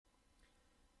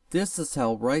This is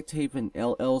how Righthaven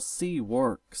LLC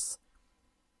works.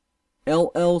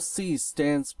 LLC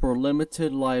stands for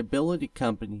Limited Liability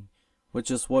Company, which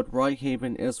is what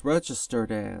Righthaven is registered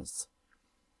as.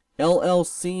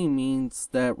 LLC means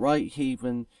that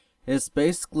Righthaven is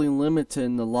basically limited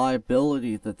in the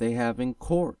liability that they have in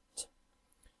court.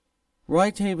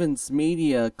 Righthaven's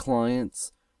media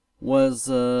clients was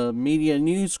Media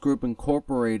News Group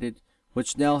Incorporated,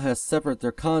 which now has severed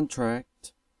their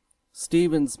contract,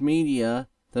 Stevens Media,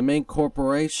 the main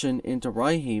corporation, into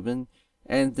Righthaven,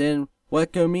 and then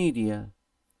USWGO Media.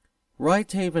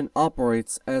 Righthaven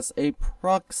operates as a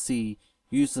proxy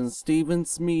using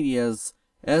Stevens Media's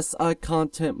SI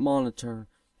Content Monitor.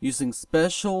 Using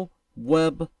special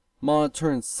web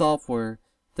monitoring software,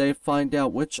 they find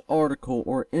out which article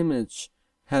or image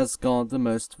has gone the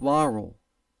most viral.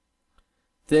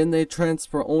 Then they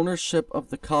transfer ownership of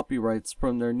the copyrights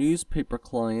from their newspaper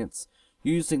clients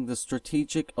using the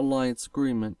Strategic Alliance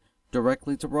Agreement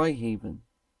directly to Righthaven.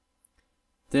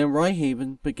 Then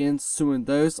Righthaven begins suing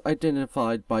those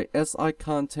identified by SI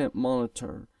Content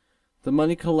Monitor. The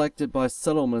money collected by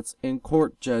settlements and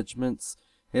court judgments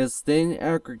is then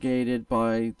aggregated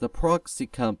by the proxy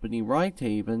company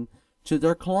Righthaven to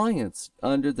their clients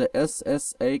under the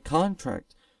SSA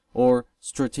contract or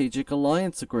Strategic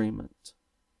Alliance Agreement.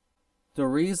 The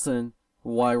reason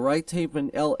why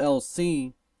Righthaven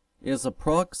LLC is a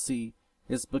proxy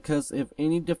is because if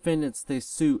any defendants they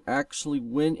sue actually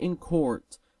win in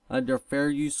court under fair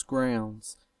use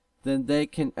grounds, then they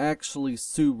can actually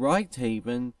sue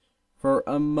Righthaven for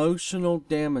emotional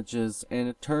damages and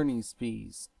attorney's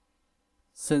fees.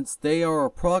 Since they are a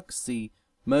proxy,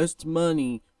 most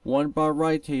money won by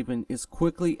Righthaven is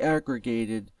quickly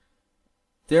aggregated.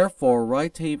 Therefore,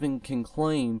 Righthaven can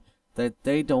claim that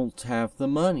they don't have the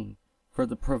money for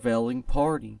the prevailing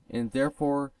party, and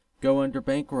therefore go under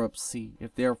bankruptcy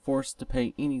if they are forced to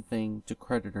pay anything to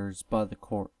creditors by the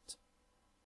court.